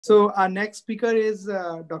So our next speaker is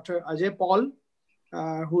Dr. Ajay Paul,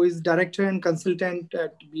 who is Director and Consultant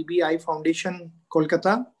at BBI Foundation,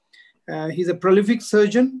 Kolkata. He's a prolific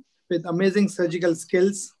surgeon with amazing surgical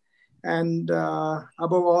skills. And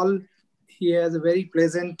above all, he has a very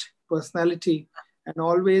pleasant personality and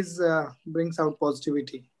always brings out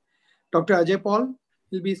positivity. Dr. Ajay Paul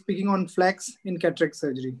will be speaking on flex in cataract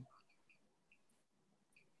surgery.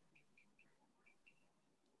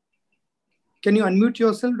 Can you unmute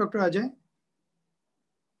yourself, Dr. Ajay?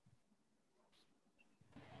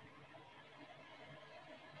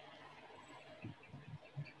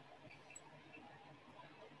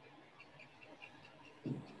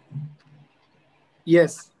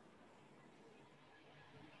 Yes.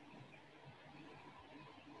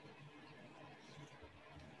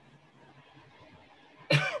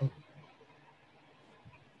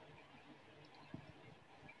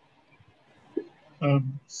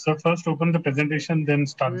 So first open the presentation, then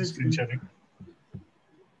start the screen sharing.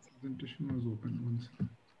 Presentation was open. One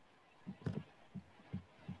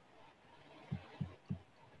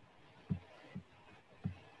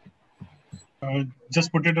second.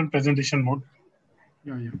 Just put it on presentation mode.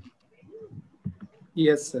 Yeah.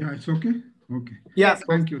 Yes, sir. Yeah, it's okay. Okay. Yes.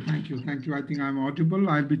 Thank you. I think I'm audible.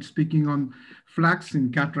 I'll be speaking on flax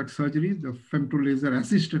in cataract surgery, the femtolaser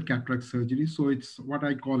assisted cataract surgery. So it's what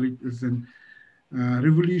I call it is an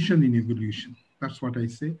revolution in evolution. That's what I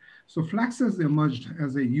say. So flax has emerged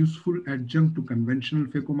as a useful adjunct to conventional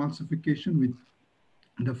phacoemulsification with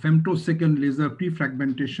the femtosecond laser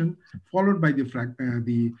pre-fragmentation, followed by the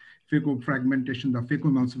phaco-fragmentation, the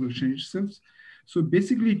phacoemulsification itself. So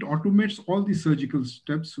basically, it automates all the surgical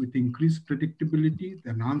steps with increased predictability, the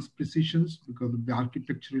enhanced precisions because of the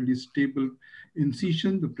architecturally stable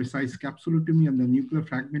incision, the precise capsulotomy, and the nuclear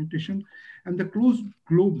fragmentation, and the closed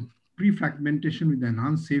globe pre-fragmentation with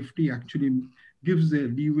enhanced safety actually gives a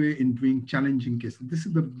leeway in doing challenging cases. This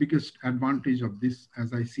is the biggest advantage of this,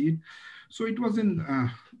 as I see it. So it was in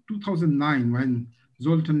 2009 when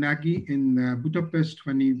Zoltan Nagy in Budapest,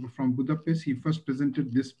 from Budapest, he first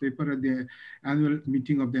presented this paper at the annual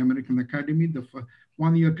meeting of the American Academy, the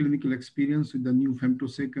 1-year clinical experience with the new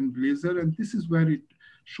femtosecond laser. And this is where it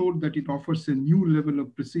showed that it offers a new level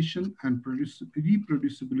of precision and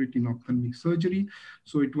reproducibility in ophthalmic surgery.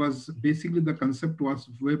 So it was basically the concept was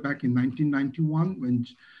way back in 1991 when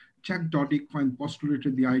Chuck Dodick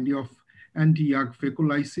postulated the idea of anti-YAG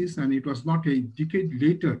phacolysis, and it was not a decade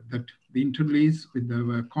later that the interlace with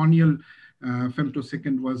the corneal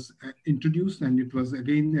femtosecond was introduced, and it was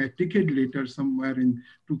again a decade later, somewhere in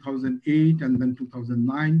 2008 and then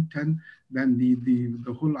 2009, 10, then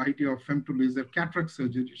the whole idea of femtolaser cataract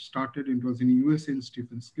surgery started. It was in the USA in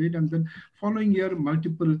Stephen Slade, and then following year,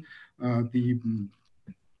 multiple the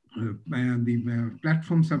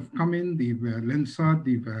platforms have come in, the Lensa,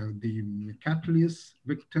 the Catalyst,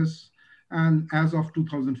 Victus, and as of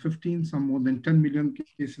 2015, some more than 10 million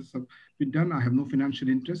cases have been done. I have no financial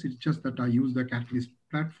interest. It's just that I use the Catalyst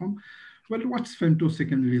platform. Well, what's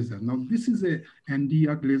femtosecond laser? Now, this is a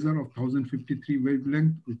Nd:YAG laser of 1053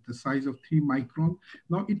 wavelength with the size of 3 micron.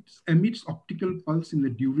 Now, it emits optical pulse in the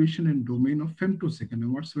duration and domain of femtosecond.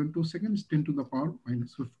 And what's femtosecond? It's 10 to the power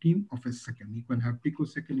minus 15 of a second. You can have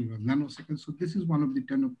picosecond, you have nanosecond. So this is one of the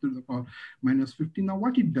 10 to the power minus 15. Now,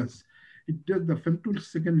 what it does? It does, the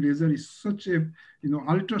femtosecond laser is such a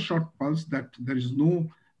ultra short pulse that there is no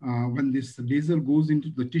when this laser goes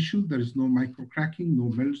into the tissue, there is no micro cracking, no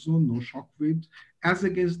melt zone, no shock waves, as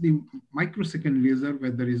against the microsecond laser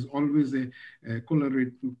where there is always a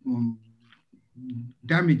correlate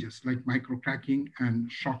damages like micro cracking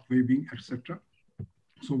and shock waving, etc.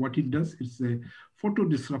 So what it does is a photo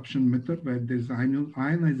disruption method where there's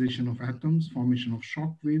ionization of atoms, formation of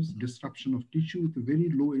shock waves, disruption of tissue with a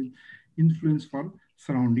very low influence for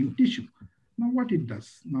surrounding tissue. Now, what it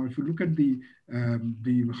does? Now, if you look at the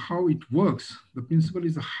how it works, the principle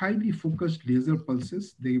is a highly focused laser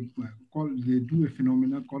pulses. They do a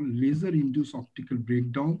phenomenon called laser-induced optical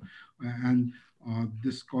breakdown, and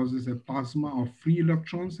this causes a plasma of free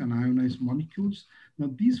electrons and ionized molecules.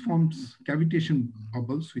 Now, these forms cavitation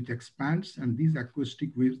bubbles which expands, and these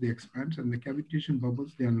acoustic waves, they expand, and the cavitation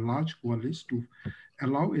bubbles, they enlarge, coalesce to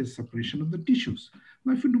allow a separation of the tissues.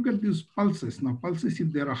 Now, if you look at these pulses, now pulses,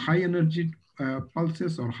 if there are high energy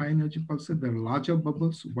pulses or high energy pulses, there are larger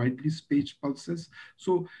bubbles, widely spaced pulses.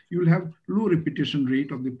 So you will have low repetition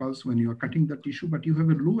rate of the pulse when you are cutting the tissue, but you have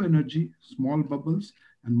a low energy, small bubbles,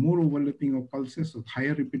 and more overlapping of pulses with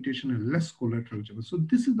higher repetition and less collateral damage. So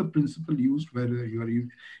this is the principle used whether you are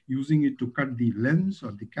using it to cut the lens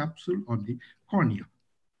or the capsule or the cornea.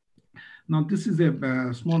 Now, this is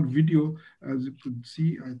a small video, as you could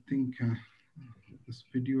see. I think This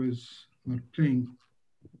video is not playing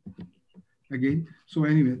again. So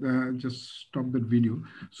anyway, just stop that video.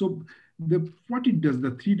 So what it does,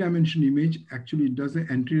 the 3-dimensional image actually does the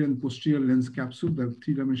anterior and posterior lens capsule, the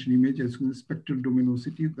 3-dimensional image as spectral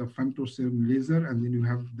luminosity, the femtosecond laser, and then you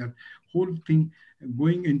have that whole thing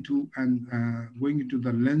going into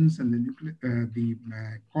the lens and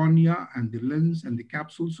the cornea and the lens and the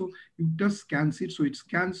capsule. So it does scans it. So it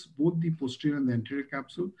scans both the posterior and the anterior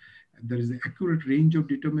capsule. There is an accurate range of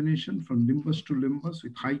determination from limbus to limbus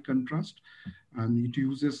with high contrast. And it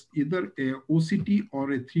uses either a OCT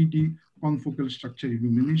or a 3D confocal structure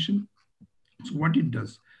illumination. So what it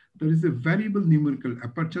does, there is a variable numerical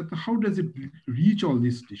aperture. How does it reach all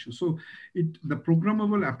these tissues? So the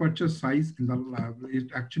programmable aperture size in the lab, it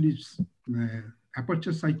actually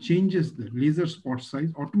aperture size changes the laser spot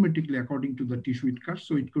size automatically according to the tissue it cuts.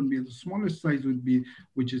 So it could be the smallest size would be,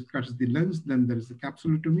 which is cuts the lens, then there is the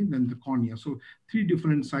capsulotomy, then the cornea. So 3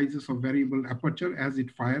 different sizes of variable aperture as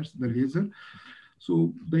it fires the laser.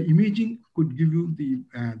 So the imaging could give you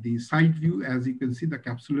the side view, as you can see, the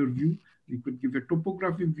capsular view. You could give a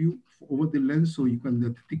topographic view over the lens, so you can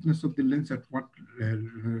the thickness of the lens at what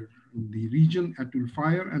the region it will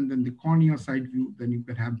fire, and then the cornea side view. Then you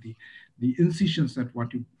can have the incisions at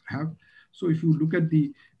what you have. So if you look at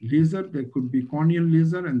the laser, there could be corneal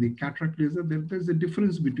laser and the cataract laser. There's a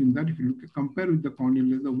difference between that. If you compare with the corneal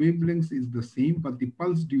laser, wavelength is the same, but the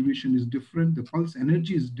pulse duration is different. The pulse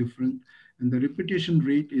energy is different, and the repetition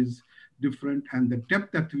rate is different, and the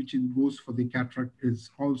depth at which it goes for the cataract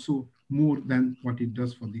is also more than what it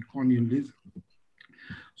does for the corneal laser.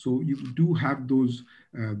 So you do have those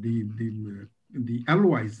the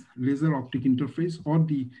LOIs, laser optic interface, or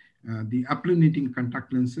the applanating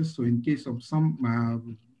contact lenses. So in case of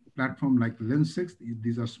some platform like Lens 6,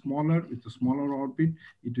 these are smaller with a smaller orbit.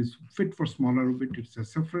 It is fit for smaller orbit. It's a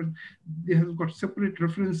separate. They have got separate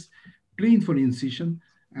reference plane for incision.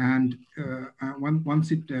 And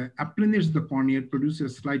once it applanates the cornea, it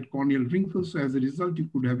produces slight corneal wrinkles. So as a result, you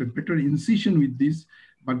could have a better incision with this,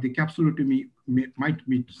 but the capsulotomy might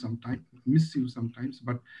miss you sometimes.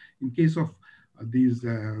 But in case of these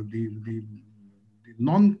the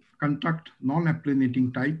non-contact,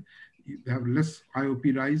 non-applanating type, you have less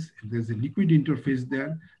IOP rise. There's a liquid interface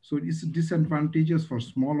there. So it's disadvantageous for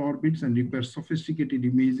small orbits and require sophisticated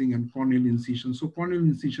imaging and corneal incision. So corneal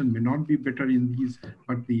incision may not be better in these,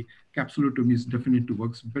 but the capsulotomy definitely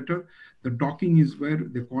works better. The docking is where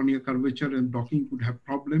the cornea curvature and docking could have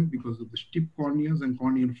problem because of the steep corneas and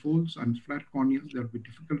corneal folds, and flat corneas, there will be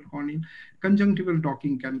difficult corneal. Conjunctival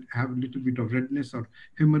docking can have a little bit of redness or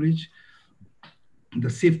hemorrhage. The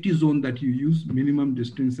safety zone that you use, minimum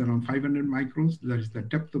distance around 500 microns, that is the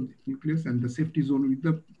depth of the nucleus, and the safety zone with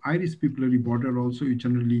the iris pupillary border also, you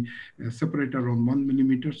generally separate around 1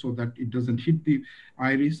 millimeter so that it doesn't hit the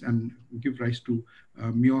iris and give rise to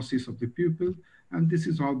meiosis of the pupil. And this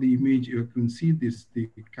is how the image, you can see this, the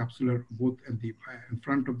capsular, both at the in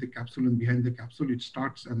front of the capsule and behind the capsule, it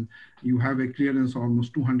starts and you have a clearance of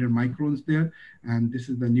almost 200 microns there. And this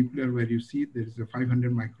is the nuclear where you see there is a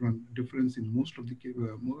 500 micron difference in most of the,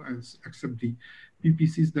 except the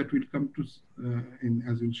PPCs that will come to,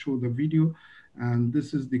 as we'll show the video. And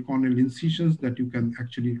this is the corneal incisions that you can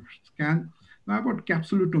actually scan. Now about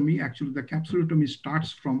capsulotomy, actually the capsulotomy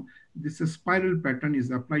starts from this spiral pattern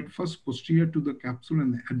is applied first posterior to the capsule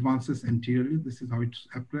and advances anteriorly. This is how it's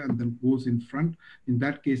applied and then goes in front. In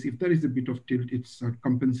that case, if there is a bit of tilt, it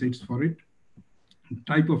compensates for it. The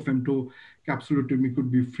type of femto capsulotomy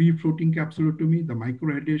could be free floating capsulotomy, the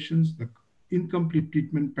microadhesions, the incomplete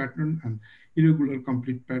treatment pattern, and irregular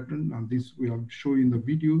complete pattern. And this we will show in the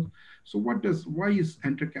video. So why is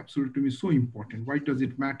anterocapsulotomy so important? Why does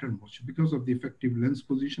it matter much? Because of the effective lens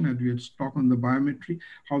position, and we had talked on the biometry,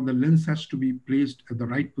 how the lens has to be placed at the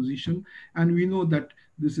right position. And we know that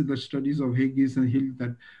this is the studies of Haggis and Hill,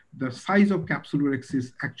 that the size of capsular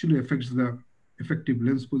axis actually affects the effective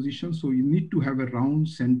lens position. So you need to have a round,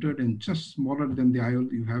 centered, and just smaller than the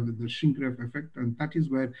IOL. You have the shrink wrap effect, and that is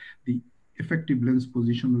where the effective lens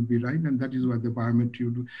position will be right, and that is why the biometry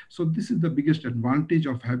will do. So this is the biggest advantage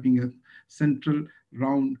of having a central,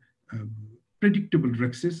 round, predictable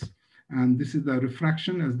rhexis. And this is the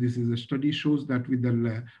refraction, as this is a study shows that with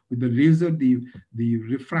the laser, the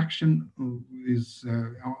refraction is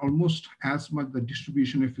almost as much the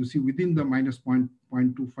distribution. If you see within the minus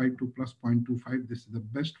 0.25 to plus 0.25, this is the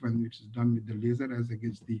best one which is done with the laser as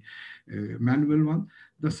against the manual one.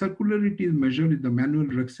 The circularity is measured in the manual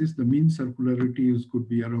rhexis. The mean circularity could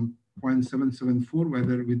be around 0.774,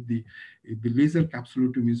 whether with the laser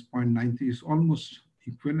capsulotomy is 0.93, is almost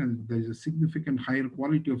equal, and there is a significant higher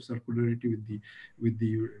quality of circularity with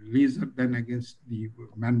the laser than against the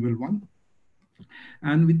manual one.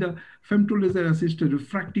 And with the femtolaser assisted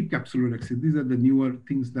refractive capsulorhexis, these are the newer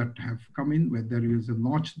things that have come in, where there is a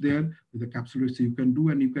notch there with the capsulorhexis you can do,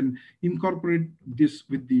 and you can incorporate this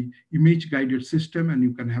with the image guided system, and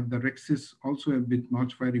you can have the rhexis also a bit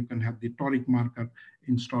notch where you can have the toric marker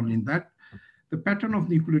installed in that. The pattern of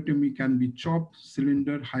nucleotomy can be chopped,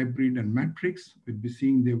 cylinder, hybrid, and matrix. We'll be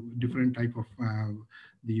seeing the different type of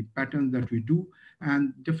the patterns that we do.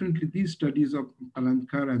 And definitely these studies of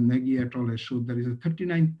Palankar and Nagy et al. Has showed there is a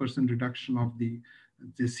 39% reduction of the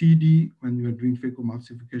CD when you are doing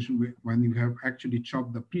phacoemulsification, when you have actually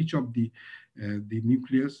chopped pre-chopped the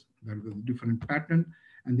nucleus. There was a different pattern.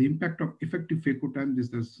 And the impact of effective phaco time, this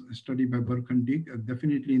is a study by Burke and Dick,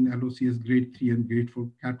 definitely in LOCS grade 3 and grade 4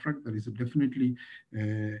 cataract, there is a definitely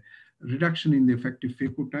reduction in the effective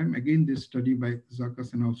phaco time. Again, this study by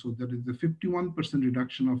Zakas and also there is a 51%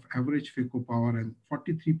 reduction of average phaco power and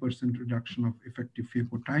 43% reduction of effective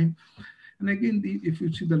phaco time. And again, if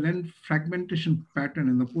you see the lens fragmentation pattern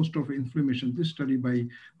in the post-op inflammation, this study by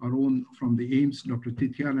our own from the AIMS, Dr.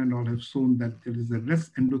 Tithian and all have shown that there is a less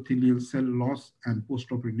endothelial cell loss and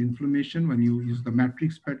post-operative inflammation when you use the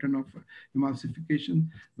matrix pattern of emulsification.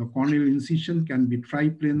 The corneal incision can be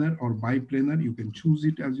triplanar or biplanar. You can choose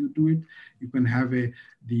it as you do it. You can have the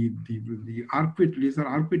arcuate, laser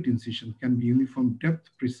arcuate incision can be uniform depth,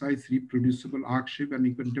 precise, reproducible arc shape, and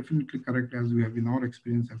you can definitely correct, as we have in our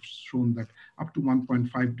experience have shown that up to 1.5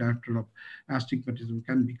 diopter of astigmatism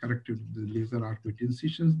can be corrected with the laser arcuate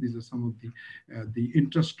incisions. These are some of the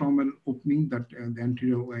intrastromal opening that the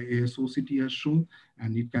anterior ASOCT has shown,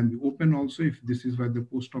 and it can be open also if this is where the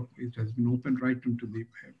post-op, it has been opened right into the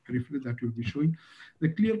periphery that will be showing. The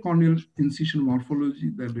clear corneal incision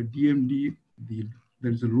morphology, that the DMD,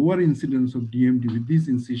 there is a lower incidence of DMD with these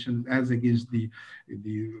incisions as against the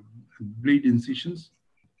blade incisions.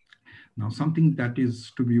 Now, something that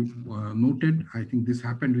is to be noted, I think this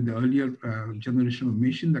happened with the earlier generation of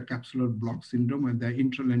machine, the capsular block syndrome and the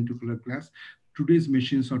intralenticular glass. Today's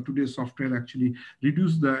machines or today's software actually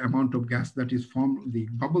reduce the amount of gas that is formed, the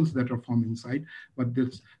bubbles that are formed inside, but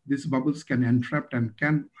these bubbles can entrap and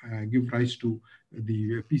can give rise to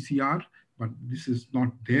the PCR, but this is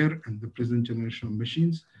not there in the present generation of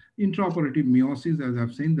machines. Intraoperative meiosis, as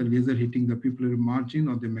I've seen, the laser hitting the pupillary margin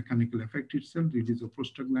or the mechanical effect itself, release of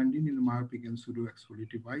prostaglandin in the myopic and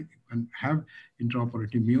pseudo-exfoliative eye. You can have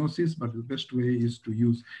intraoperative meiosis, but the best way is to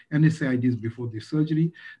use NSAIDs before the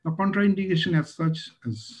surgery. The contraindication as such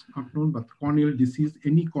is not known, but corneal disease,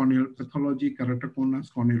 any corneal pathology,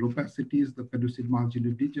 keratoconus, corneal opacities, the pedicel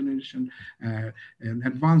marginal degeneration, and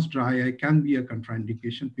advanced dry eye can be a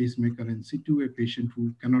contraindication. Pacemaker in situ, a patient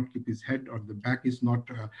who cannot keep his head or the back is not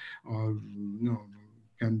or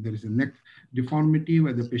there is a neck deformity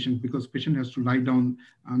where the patient, because patient has to lie down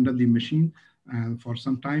under the machine for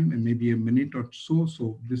some time and maybe a minute or so.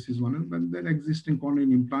 So this is one of them. Then existing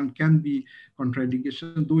corneal implant can be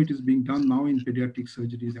contraindication, though it is being done now in pediatric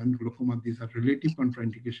surgeries and glaucoma. These are relative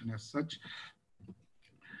contraindication as such.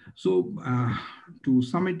 So to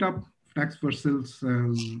sum it up, flax versus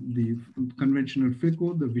the conventional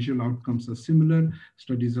phaco, the visual outcomes are similar.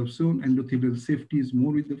 Studies have shown endothelial safety is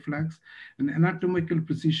more with the flax, and anatomical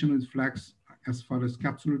precision with flax as far as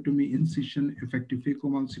capsulotomy, incision, effective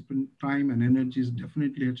phacoemulsifying time and energy is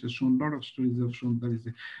definitely, it has shown, a lot of studies have shown that is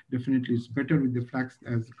definitely it's better with the flax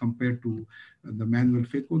as compared to the manual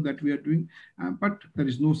phaco that we are doing. But there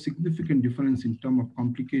is no significant difference in terms of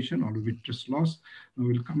complication or vitreous loss. Now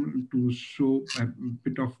we'll come to show a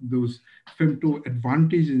bit of those femto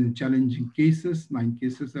advantages in challenging cases. 9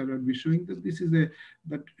 cases that I'll be showing that this is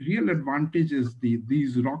that real advantage is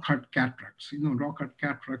these rock hard cataracts. Rock hard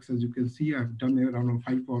cataracts, as you can see, I've done around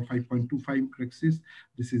 5 or 5.25 rhexis.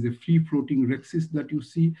 This is a free floating rhexis that you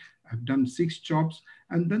see. I've done 6 chops,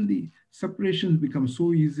 and then the separations become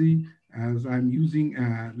so easy as I'm using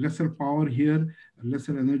lesser power here,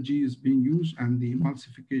 lesser energy is being used, and the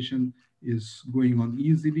emulsification is going on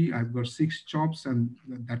easily. I've got 6 chops, and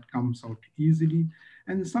that comes out easily.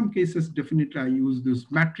 And in some cases, definitely I use this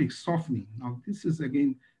matrix softening. Now, this is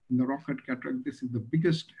again in the rock hard cataract. This is the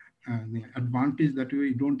biggest the advantage that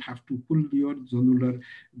you don't have to pull your zonular,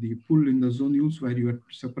 the pull in the zonules where you are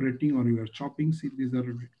separating or you are chopping. See, these are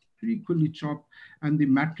equally chopped, and the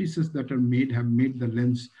matrices that are made have made the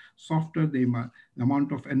lens softer. The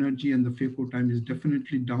amount of energy and the phaco time is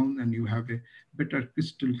definitely down, and you have a better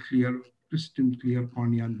crystal clear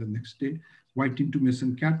cornea the next day. white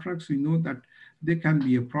intumescent cataracts, we know that they can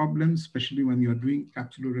be a problem, especially when you're doing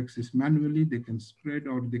capsulorhexis manually. They can spread,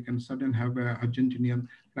 or they can suddenly have a Argentinian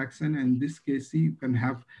flaxen. And in this case, you can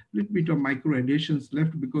have a little bit of microadhesions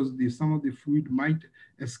left because some of the fluid might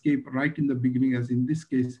escape right in the beginning, as in this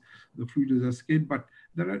case, the fluid has escaped. But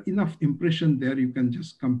there are enough impression there. You can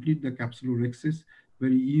just complete the capsulorhexis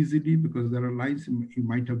very easily, because there are lines you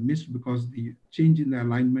might have missed because the change in the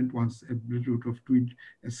alignment once a little bit of fluid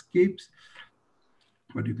escapes.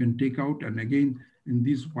 But you can take out, and again, in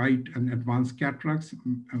these white and advanced cataracts,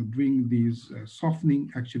 doing these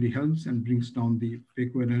softening actually helps and brings down the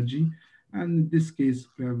phaco energy. And in this case,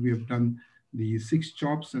 where we have done the 6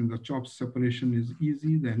 chops, and the chop separation is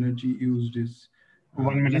easy, the energy used is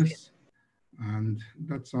 1 minute. less. And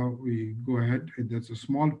that's how we go ahead. That's a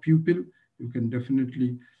small pupil. You can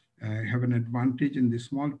definitely have an advantage in the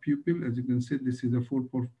small pupil. As you can see, this is a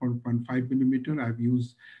 4.5 millimeter. I've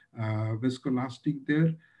used viscoelastic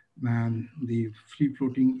there, and the free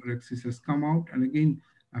floating rhexis has come out. And again,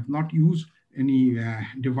 I've not used any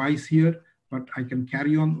device here, but I can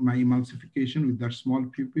carry on my emulsification with that small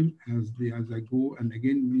pupil as I go. And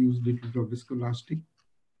again, we use a little bit of viscoelastic,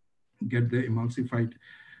 get the emulsified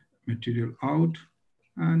material out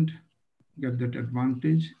and get that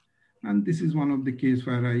advantage. And this is one of the cases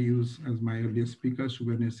where I use, as my earlier speakers,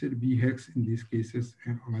 when I said B-hex in these cases,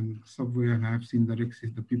 when subway and I have seen the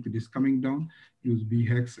rhexis, the pupil is coming down, use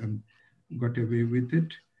B-hex and got away with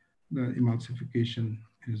it. The emulsification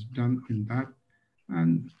is done in that.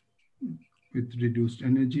 And with reduced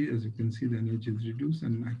energy, as you can see, the energy is reduced,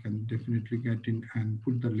 and I can definitely get in and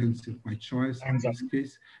put the lens of my choice. In this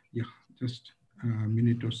case, yeah, just a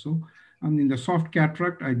minute or so. And in the soft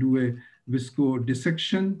cataract, I do a visco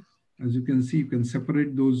dissection. As you can see, you can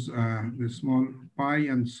separate those, the small pie,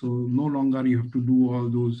 and so no longer you have to do all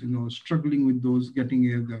those, struggling with those, getting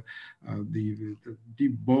the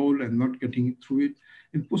deep bowl and not getting through it.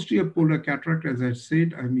 In posterior polar cataract, as I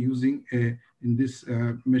said, I'm using in this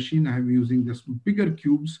machine, I'm using this bigger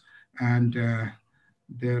cubes, and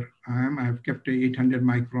there I am. I have kept a 800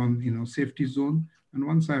 micron, safety zone, and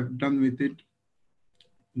once I've done with it,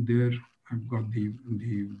 there I've got the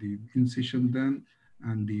incision done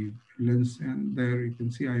and the lens, and there you can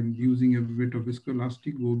see I'm using a bit of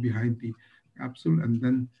viscoelastic, go behind the capsule, and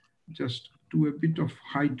then just do a bit of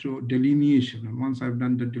hydro delineation. And once I've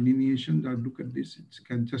done the delineation, I look at this, it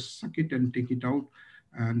can just suck it and take it out,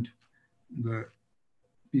 and the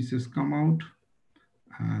pieces come out,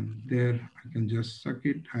 and there I can just suck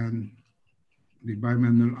it, and the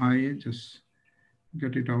bimanual eye, just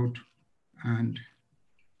get it out and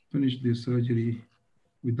finish the surgery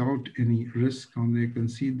without any risk. And you can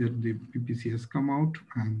see that the PPC has come out,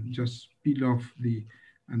 and just peel off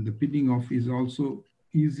and the peeling off is also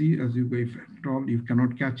easy. As you go, if at all you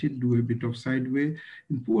cannot catch it, do a bit of sideway.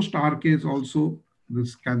 In post-RKs also,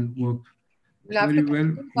 this can work very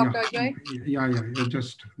well. Dr. Ajoy? Yeah,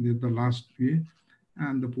 just the last way,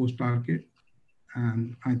 and the post-RK.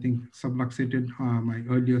 And I think subluxated, my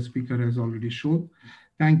earlier speaker has already shown.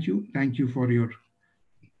 Thank you for your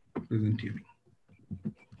present hearing.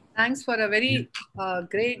 Thanks for a very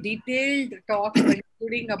great detailed talk,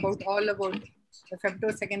 including about all about the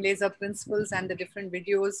femtosecond laser principles and the different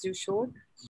videos you showed.